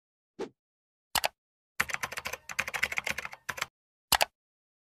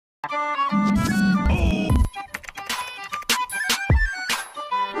Hello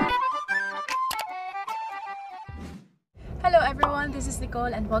everyone, this is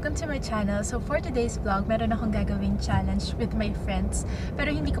Nicole and welcome to my channel. So for today's vlog, meron akong gagawing challenge with my friends.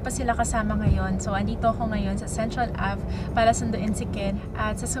 Pero hindi ko pa sila kasama ngayon. So andito ako ngayon sa Central Ave para sunduin si Ken.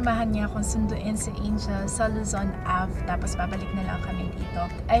 At sasamahan niya akong sunduin si Angel sa Luzon Ave. Tapos babalik na lang kami dito.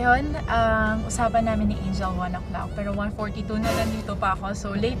 Ayun, ang usapan namin ni Angel 1 o'clock. Pero 1:42 na nandito pa ako.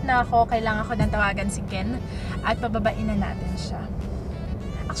 So late na ako, kailangan ko nang tawagan si Ken. At pababain na natin siya.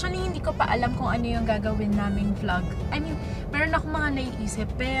 Actually, hindi ko pa alam kung ano yung gagawin naming vlog. I mean, meron akong mga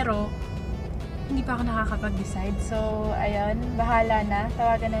naiisip, pero hindi pa ako nakakapag-decide. So, ayun, bahala na.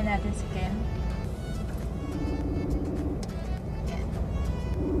 Tawagan na natin si Ken.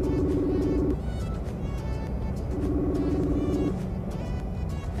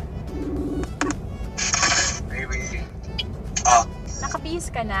 Baby.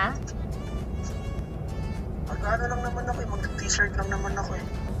 Nakabihis ka na? Ano lang naman ako eh, mag-t-shirt lang naman ako eh.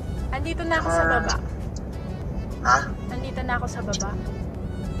 Andito na ako sa baba. Ha? Andito na ako sa baba.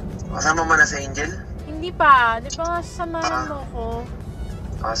 Kasama mo na sa Angel? Hindi pa. Di ba sasamahan mo ko?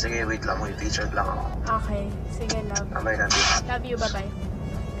 Sige, wait lang. Mag-t-shirt lang ako. Okay. Sige, love. Bye, love you. Love you, bye-bye.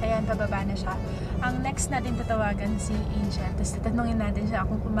 Ayan, pababa na siya. Ang next natin tatawagan si Angel. Tapos tatanungin natin siya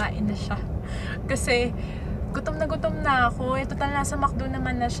kung kumain na siya. Kasi gutom na ako. Total nasa McDo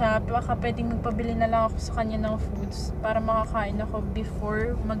naman na siya. Baka pwedeng magpabili na lang ako sa kanya ng foods para makakain ako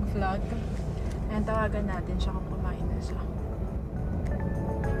before mag-vlog. Ayan, tawagan natin siya kung kumain na siya.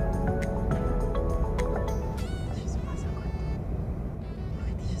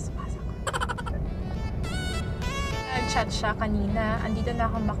 Bakit siya sumasagot? Nag-chat siya kanina. Andito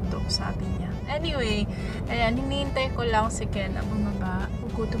na ako McDo, sabi niya. Anyway, ayan, hinihintay ko lang si Ken na bumaba.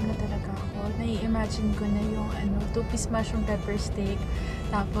 Gutom na talaga ako. Nai-imagine ko na yung 2-piece mushroom pepper steak,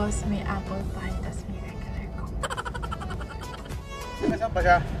 tapos may apple pie, tapos may regular coke. Saan ba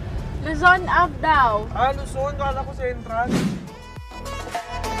siya? Luzon Ave daw! Luzon. Kala ko Central.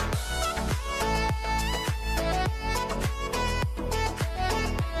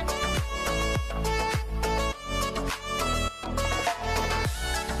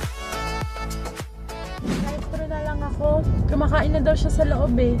 Drive-thru na lang ako. Kumakain na daw siya sa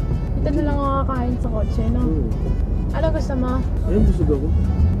loob eh. Dito na lang ako kakain sa kotse, no? Ano gusto mo? Ayun, busog ako.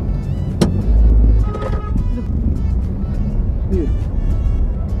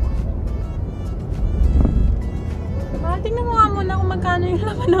 Tingnan mo nga muna kung magkano yung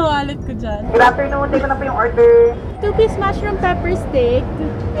laman ng wallet ko dyan. Good afternoon, take ko na po yung order. 2-piece mushroom pepper steak.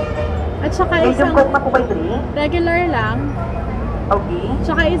 At saka Medium isang coke na po by 3. regular lang. Okay.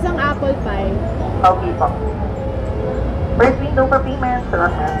 Tsaka isang apple pie. Okay po. First window for payment.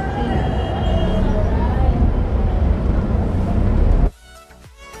 Salamat.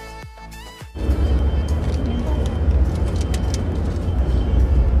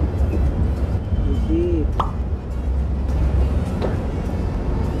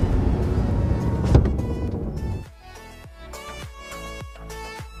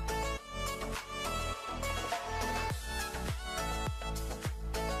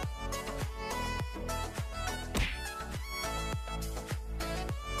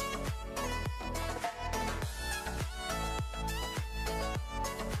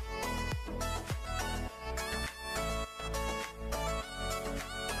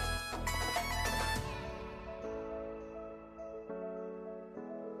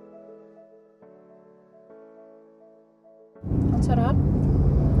 Ang sarap.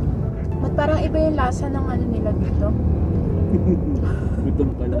 Ba't parang iba yung lasa ng ano nila dito? Gutom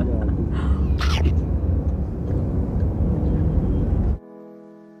pala ako.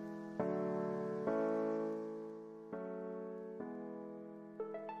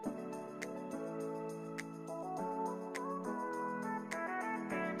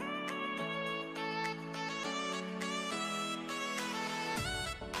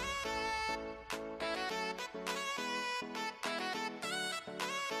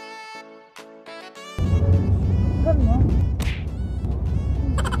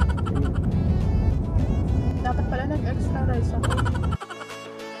 Dapat pala nag-extra rice ako.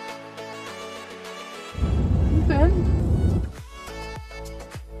 Okay.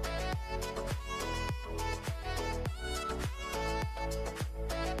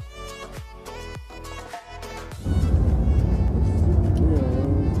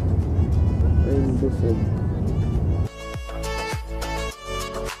 Ayun, busog.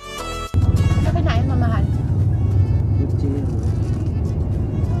 Ano kinain mo, mahal? Kutsino.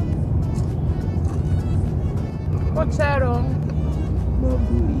 Kutserong.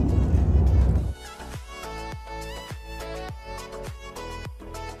 Baboy. 1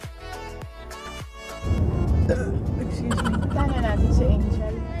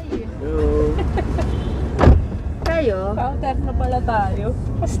 tayo.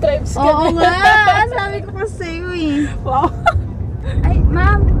 Stripes ka Oo na. nga! Sabi ko kasi sa'yo eh. Wow. Ay,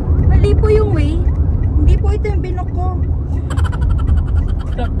 ma'am, mali po yung way. Hindi po ito yung binok ko.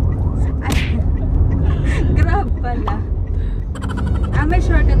 Ay, grab pala. May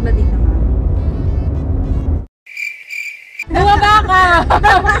shortcut ba dito, ma'am? Bumaba ka!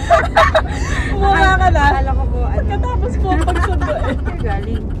 Bumaba ka na. Akala ko po, Pagkatapos po pagsundo eh.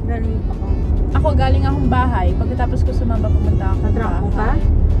 Galing pa ko. Ako galing akong bahay. Pagkatapos ko sumamba, pumunta ako ng Natrap mo pa? bahay.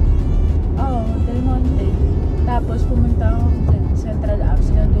 Oo, Del Monte. Tapos pumunta ako sa Central Apps.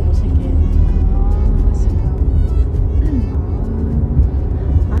 Sinundo ko si Ken. Kasi ikaw.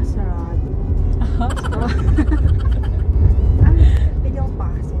 Sarado. Pwede akong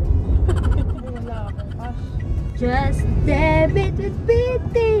pasok. Wala akong cash. Just debit with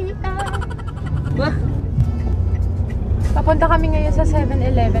BTR. Papunta kami ngayon sa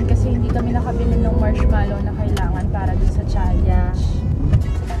 7-Eleven kasi hindi kami nakabili ng marshmallow na kailangan para dun sa challenge.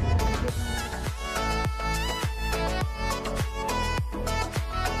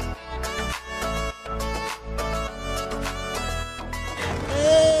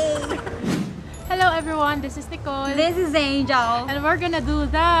 Hello everyone, this is Nicole. This is Angel. And we're gonna do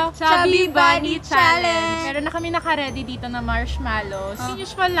the Chubby Bunny Challenge. Meron na kami naka-ready dito na marshmallows. Yung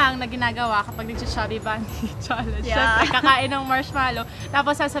usual lang na ginagawa kapag nag-Chubby Bunny Challenge. Yeah. Siyempre, kakain ng marshmallow,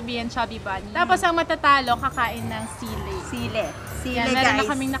 tapos sasabihin Chubby Bunny. Tapos ang matatalo, kakain ng sili. Sile. Sile, Yan, meron na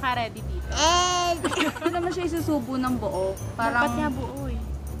guys. kaming naka-ready dito. Hindi naman siya isusubo ng buo. Parang, Dapat nga buo eh.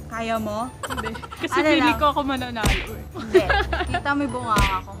 kaya mo? Hindi. Kasi Ano pili lang? ko ako mananalo eh. Hindi. Kita mo yung bunga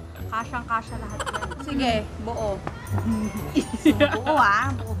ako. Kasyang-kasya lahat yan. Sige, buo. Buo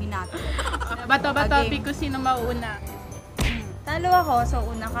Buo binati. Bato-bato, Okay. pick ko sino mauuna. Talo ako, so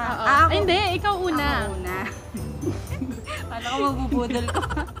una ka. Oo. Ako. Ay, hindi, ikaw una. Ako una. Kala ko magbubudol ko.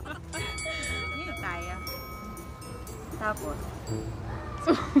 Hindi kaya. Tapos.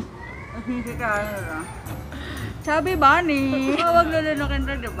 Hindi ka ano na. Chubby Bunny. Huwag lulunukin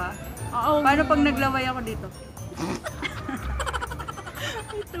rin, diba? Oo. Paano pag naglaway ako dito?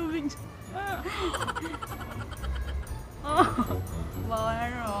 May tubig. Baka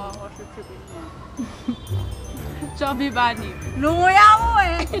ano ako susupin mo. Chubby Bunny. Lunguya mo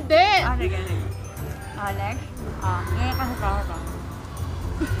eh! Hindi! Sige, sige. Next. Ngayon ka sa kaka.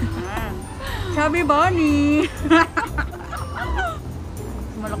 Chubby Bunny!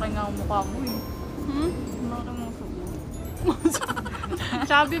 Malaki nga ang mukha mo eh. Malaki mo ang subo.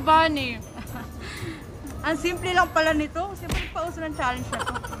 Chubby Bunny. Ang simple lang pala nito. Siyempre pauso ng challenge na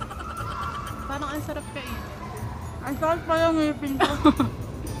to. Parang ang sarap kainin. Ang sarap pala ng ngipin ko.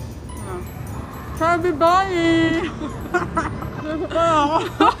 Chubby Bunny!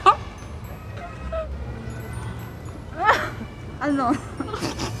 Ano?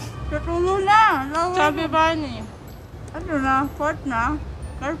 Tutulo na! Chubby Bunny. Ano na? Fourth na?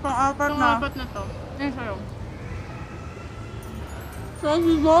 Pero pang-apat Itong na. apat na to. Yan sa'yo.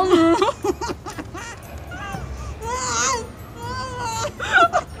 Chubby Bunny!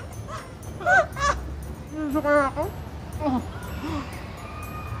 Nasakay ako?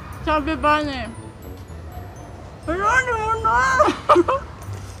 Chubby Bunny. Ano? Ano mo na?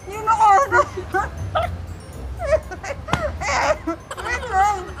 Hindi na ko ano. Wait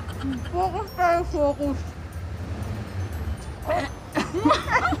lang. Focus tayo, focus.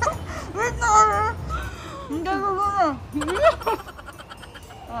 Wait na ano. Hindi ko na.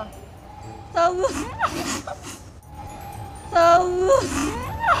 Sabos. Sabos.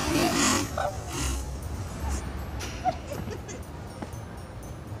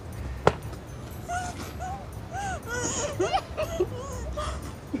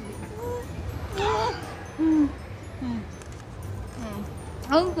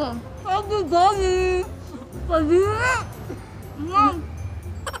 Ano to? Chubby Bunny. Padiri.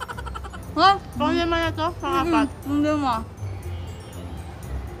 Ha? Pang lima na to? Pang apat? Hindi mo.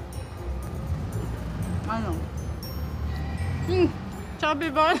 Ano? Chubby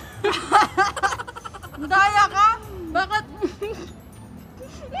Bunny. Daya ka? Bakit?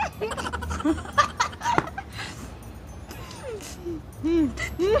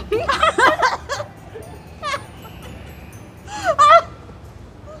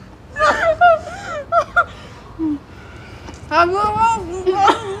 Sabi mo!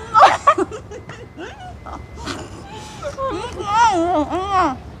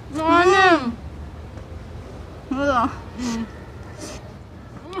 Ano? Wala.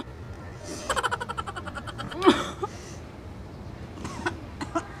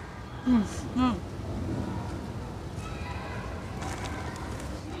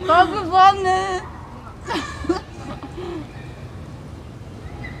 Chubby Bunny!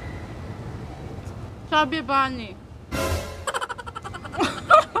 Chubby Bunny.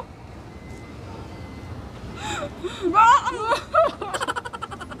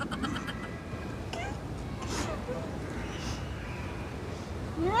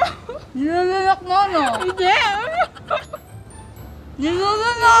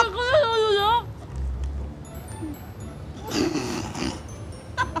 Nalulunok!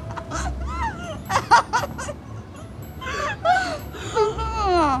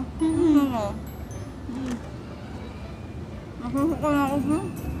 Nalulunok! Nasusuko na ako ba?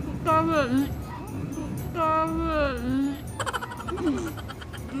 Tawel. Tawel.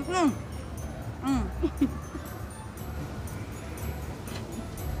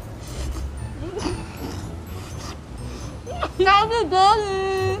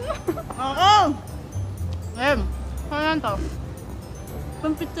 Nakabibali! Oo! Ano yan to?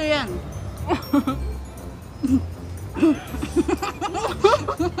 Pampito yan.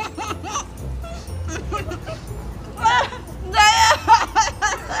 Daya!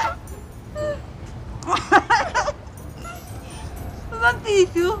 Ang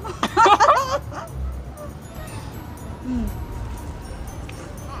tissue.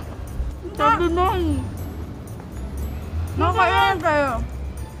 Sabi mo. Nakakain tayo.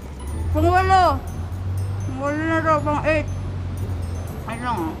 Pang 8. Pang 8 na daw, pang 8. Ay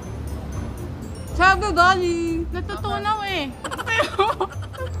lang ah. Sabi galing. Natutunaw eh.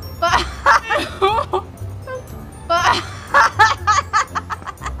 Pa. Pa.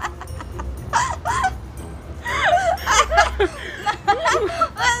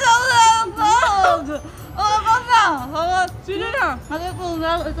 Sino na?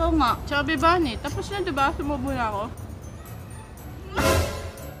 Ito nga. Chubby Bunny. Tapos na diba? Sumubo na ako.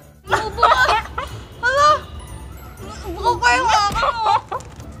 Sumubo ka? Hala! Buko pa yung ako mo.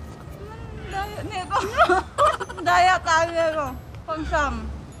 Daya nito. Daya tayo nito. Pangsam.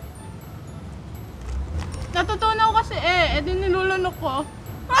 Natutunaw kasi eh. Eh di nilulunok ko.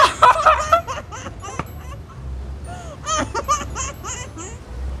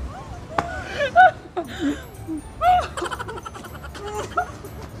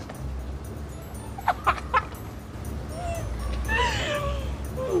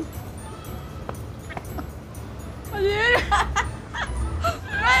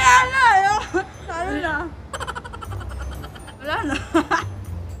 Wala na.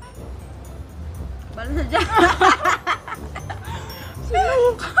 Bala na dyan.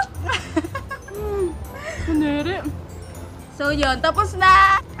 Sinuka. Kunere. So yun, tapos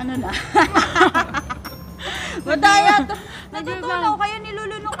na. Ano na? Madaya to. Natutunaw kayo,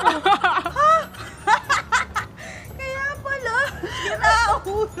 nilulunok ko. Ha? Kaya pala.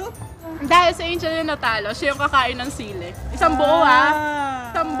 Kinaulo. Dahil sa Angel yung natalo, siya yung kakain ng sili. Isang buo ha.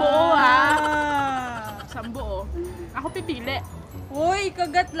 Isang buo ha. Isang buo. Ako pipili. Uy,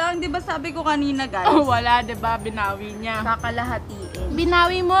 kagat lang. Di ba sabi ko kanina, guys? Oh, wala, di ba? Binawi niya. Kakalahatiin.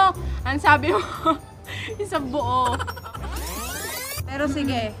 Binawi mo. Ang sabi mo, isang buo. Pero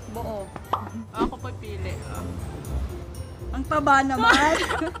sige, buo. Ako pipili. Ang taba naman.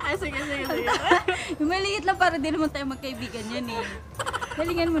 Ay, sige. Yung maliit lang para di naman tayo magkaibigan yan eh.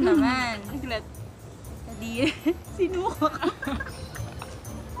 Galingan mo naman. Iglat. Kadi, sinuka ka.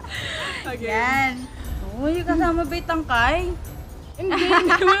 Okay. Yan. Uy, kasama ba yung tangkay? Hindi mo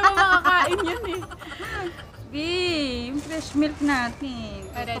naman makakain yan eh. Babe, yung fresh milk natin.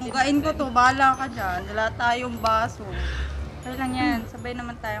 Tunggain ko to, bahala ka dyan. Wala tayong baso. Kaya lang yan, sabay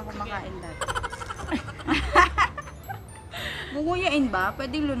naman tayong kumakain dati. Nguyain ba?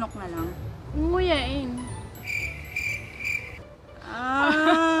 Pwedeng lunok na lang. Nguyain.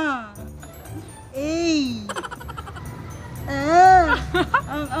 Eh.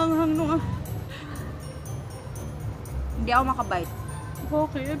 Ang nung. Hindi ako makabite.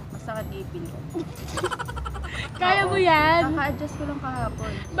 Bakit? Masakit ipin ko. Kaya mo yan? Kaka-adjust ko lang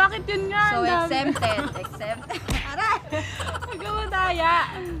kahapon. Bakit yun nga? So, exempted. Aray! Huwag ka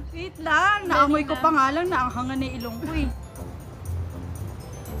madaya. Wait lang. Naamoy ko pa nga lang. Naanghangan na ilong ko eh.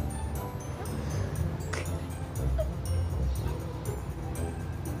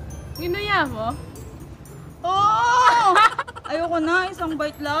 Ginuya mo? Oo! Ayoko na. Isang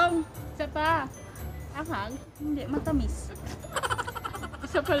bite lang. Isa pa. Anghang? Hindi. Matamis.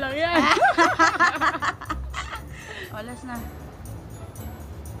 Isa pa lang yan. Olas na.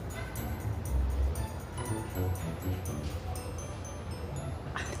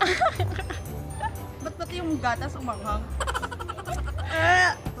 Ba't pati yung gatas umanghang?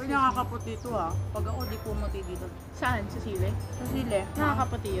 Uy, nakakaputi ito ah. Pag ako di pumuti dito. Saan? Sa sili? Sa sili.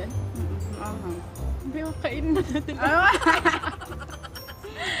 Nakakaputi yun? Umanghang. Hindi ko kainin na natin.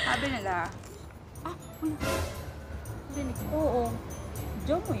 Sabi nila. Dinig ko. Oo.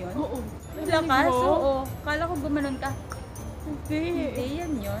 Diyo mo yun? Oo. Lakas? Oo. Kala ko gumanon ka. Hindi. Hindi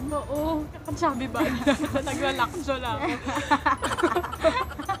yan yun? Oo. Sabi ba? Naglalakso lang ako.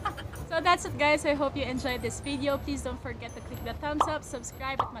 So that's it guys. I hope you enjoyed this video. Please don't forget to click the thumbs up,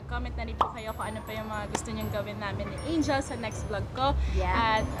 subscribe, at mag-comment na rin po kayo kung ano pa yung mga gusto nyong gawin namin ni Angel sa next vlog ko.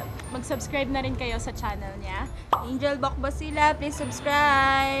 Yeah. At mag-subscribe na rin kayo sa channel niya. Angel Bokbosila, please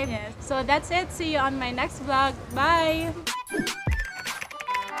subscribe. Yes. So that's it. See you on my next vlog. Bye!